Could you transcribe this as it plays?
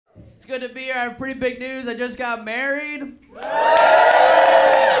good to be here. I have pretty big news. I just got married.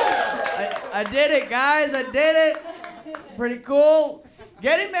 I did it, guys. I did it. Pretty cool.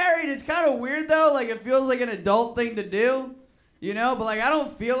 Getting married, it's kind of weird, though. Like, it feels like an adult thing to do, you know? But, like, I don't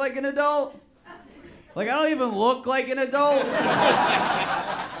feel like an adult. Like, I don't even look like an adult.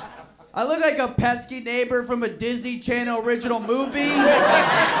 I look like a pesky neighbor from a Disney Channel original movie.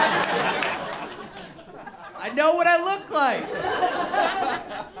 I know what I look like.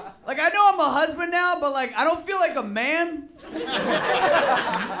 Like, I know I'm a husband now, but, like, I don't feel like a man.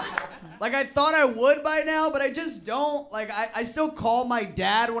 Like, I thought I would by now, but I just don't. Like, I still call my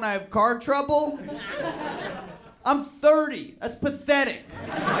dad when I have car trouble. I'm 30. That's pathetic.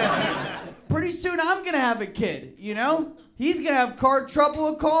 Pretty soon I'm gonna have a kid, you know? He's gonna have car trouble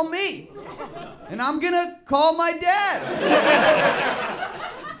and call me. And I'm gonna call my dad.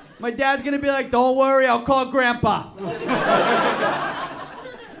 My dad's gonna be like, don't worry, I'll call Grandpa.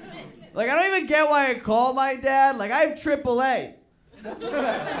 Like, I don't even get why I call my dad. Like, I have AAA.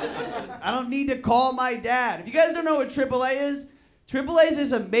 I don't need to call my dad. If you guys don't know what AAA is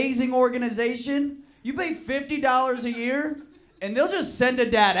this amazing organization. You pay $50 a year, and they'll just send a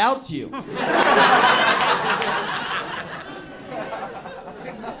dad out to you.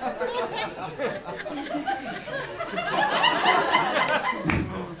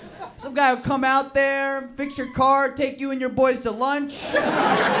 Some guy will come out there, fix your car, take you and your boys to lunch.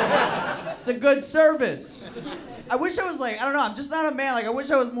 It's a good service. I wish I was like, I don't know, I'm just not a man. Like, I wish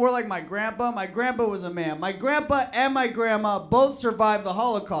I was more like my grandpa. My grandpa was a man. My grandpa and my grandma both survived the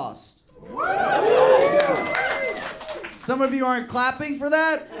Holocaust. Yeah. Some of you aren't clapping for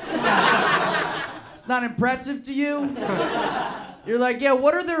that? It's not impressive to you? You're like, yeah,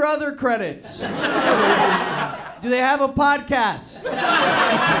 what are their other credits? Do they have a podcast?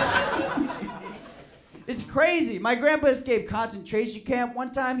 It's crazy. My grandpa escaped concentration camp.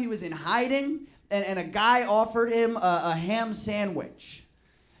 One time he was in hiding, and a guy offered him a ham sandwich.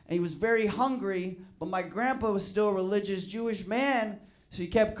 And he was very hungry, but my grandpa was still a religious Jewish man, so he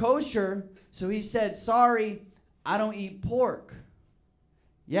kept kosher. So he said, sorry, I don't eat pork.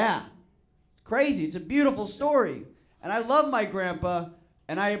 Yeah, it's crazy. It's a beautiful story. And I love my grandpa,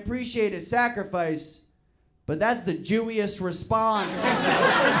 and I appreciate his sacrifice, but that's the Jewiest response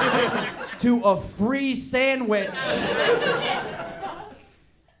to a free sandwich.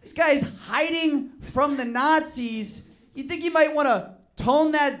 This guy's hiding from the Nazis. You think you might want to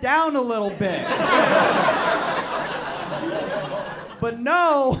tone that down a little bit. But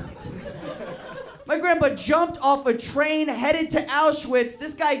no. My grandpa jumped off a train, headed to Auschwitz.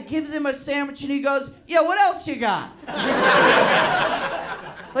 This guy gives him a sandwich and he goes, yeah, what else you got?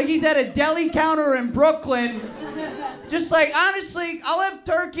 Like he's at a deli counter in Brooklyn. Just like, honestly, I'll have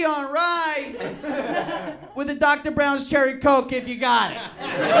turkey on rye with a Dr. Brown's Cherry Coke if you got it.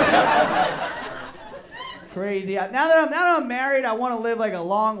 Crazy. Now that I'm married, I want to live like a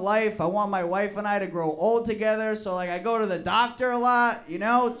long life. I want my wife and I to grow old together. So like I go to the doctor a lot, you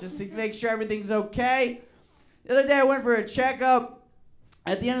know, just to make sure everything's okay. The other day I went for a checkup.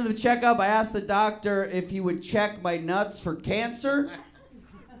 At the end of the checkup, I asked the doctor if he would check my nuts for cancer.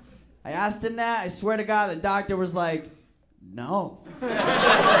 I asked him that. I swear to God, the doctor was like, no. That's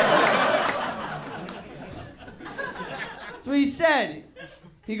what he said.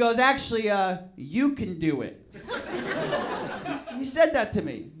 He goes, actually, you can do it. He said that to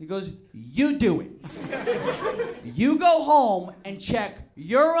me. He goes, you do it. You go home and check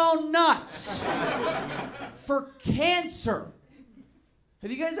your own nuts for cancer.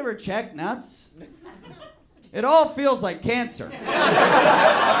 Have you guys ever checked nuts? It all feels like cancer.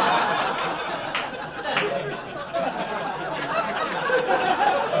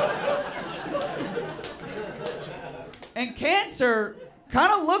 And cancer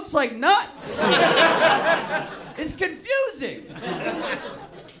kind of looks like nuts. It's confusing.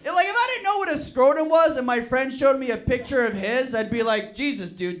 Like, if I didn't know what a scrotum was and my friend showed me a picture of his, I'd be like,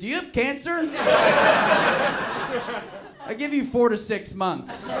 Jesus, dude, do you have cancer? I give you 4 to 6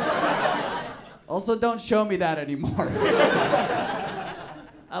 months. Also, don't show me that anymore.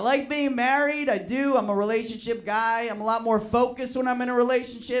 I like being married. I do. I'm a relationship guy. I'm a lot more focused when I'm in a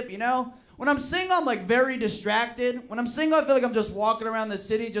relationship, you know? When I'm single, I'm like very distracted. When I'm single, I feel like I'm just walking around the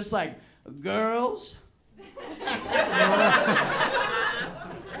city just like, girls.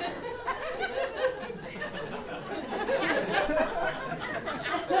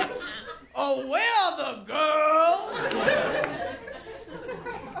 Oh, where are the girls?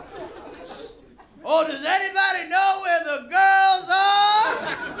 Oh, does anybody know where the girls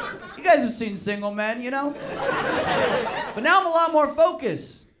are? You guys have seen Single Men, you know? But now I'm a lot more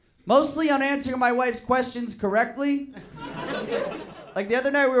focused. Mostly on answering my wife's questions correctly. Like the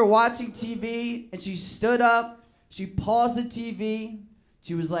other night we were watching TV and she stood up, she paused the TV,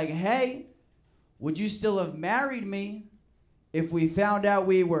 she was like, hey, would you still have married me if we found out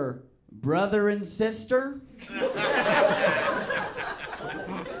we were brother and sister?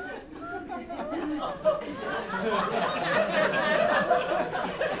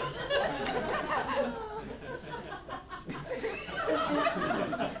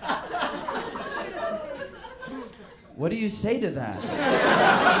 What do you say to that?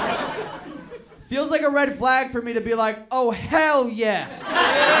 Feels like a red flag for me to be like, oh, hell yes.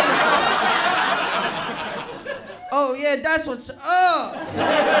 Oh, yeah, that's what's up.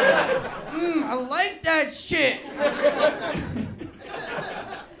 I like that shit.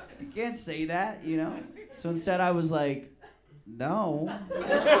 You can't say that, you know? So instead I was like, no.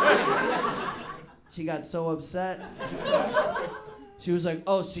 She got so upset. She was like,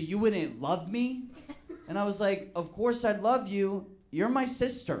 oh, so you wouldn't love me? And I was like, of course I'd love you. You're my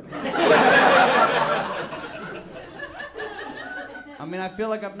sister. I mean, I feel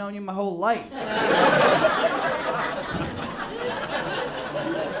like I've known you my whole life.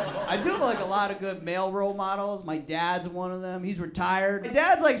 I do have like a lot of good male role models. My dad's one of them. He's retired. My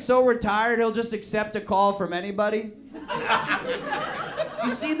dad's like so retired, he'll just accept a call from anybody.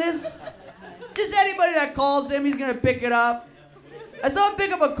 You seen this? Just anybody that calls him, he's gonna pick it up. I saw him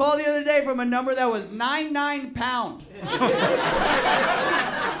pick up a call the other day from a number that was 99 pound.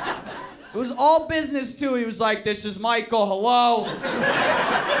 It was all business too. He was like, this is Michael, hello?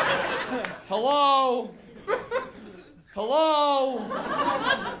 Hello? Hello?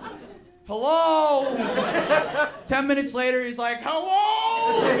 Hello? 10 minutes later, he's like,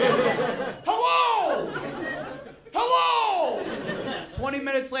 hello? Hello? Hello? 20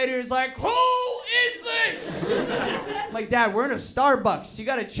 minutes later, he's like, who is this? I'm like, Dad, we're in a Starbucks. You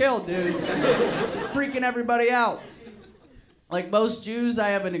gotta chill, dude. You're freaking everybody out. Like most Jews, I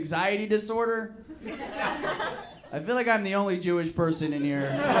have an anxiety disorder. I feel like I'm the only Jewish person in here.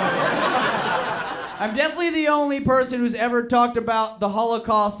 I'm definitely the only person who's ever talked about the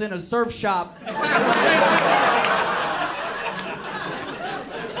Holocaust in a surf shop.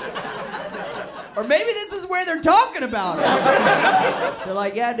 Or maybe this is where they're talking about it. They're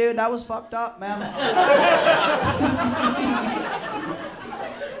like, yeah, dude, that was fucked up, man.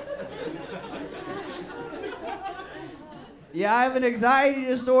 Yeah, I have an anxiety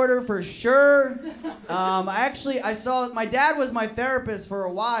disorder for sure. I saw my dad was my therapist for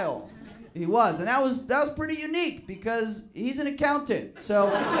a while. He was, and that was pretty unique because he's an accountant, so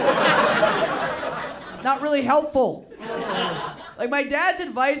not really helpful. Like my dad's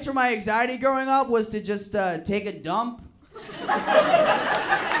advice for my anxiety growing up was to just take a dump.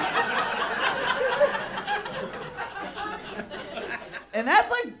 And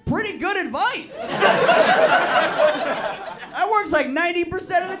that's like pretty good advice. That works like 90%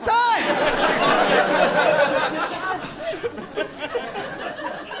 of the time.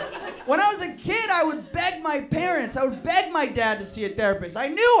 When I was a kid, I would beg my parents, I would beg my dad to see a therapist. I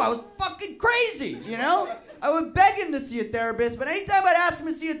knew I was fucking crazy, you know? I would beg him to see a therapist, but anytime I'd ask him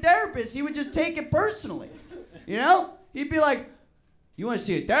to see a therapist, he would just take it personally, you know? He'd be like, you want to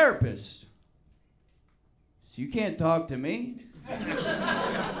see a therapist? So you can't talk to me?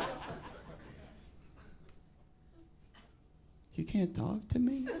 You can't talk to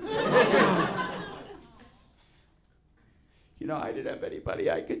me? You know, I didn't have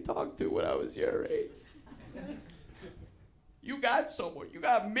anybody I could talk to when I was your age. You got someone, you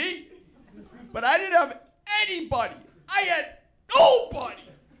got me. But I didn't have anybody. I had nobody.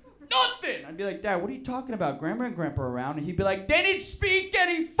 Nothing. I'd be like, Dad, what are you talking about? Grandma and Grandpa are around. And he'd be like, they didn't speak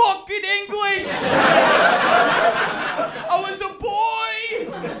any fucking English. I was a boy.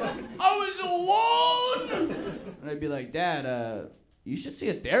 I was alone. And I'd be like, Dad, you should see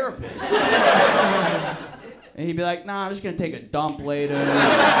a therapist. And he'd be like, nah, I'm just going to take a dump later.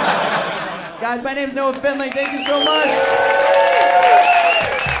 Guys, my name's Noah Findling. Thank you so much.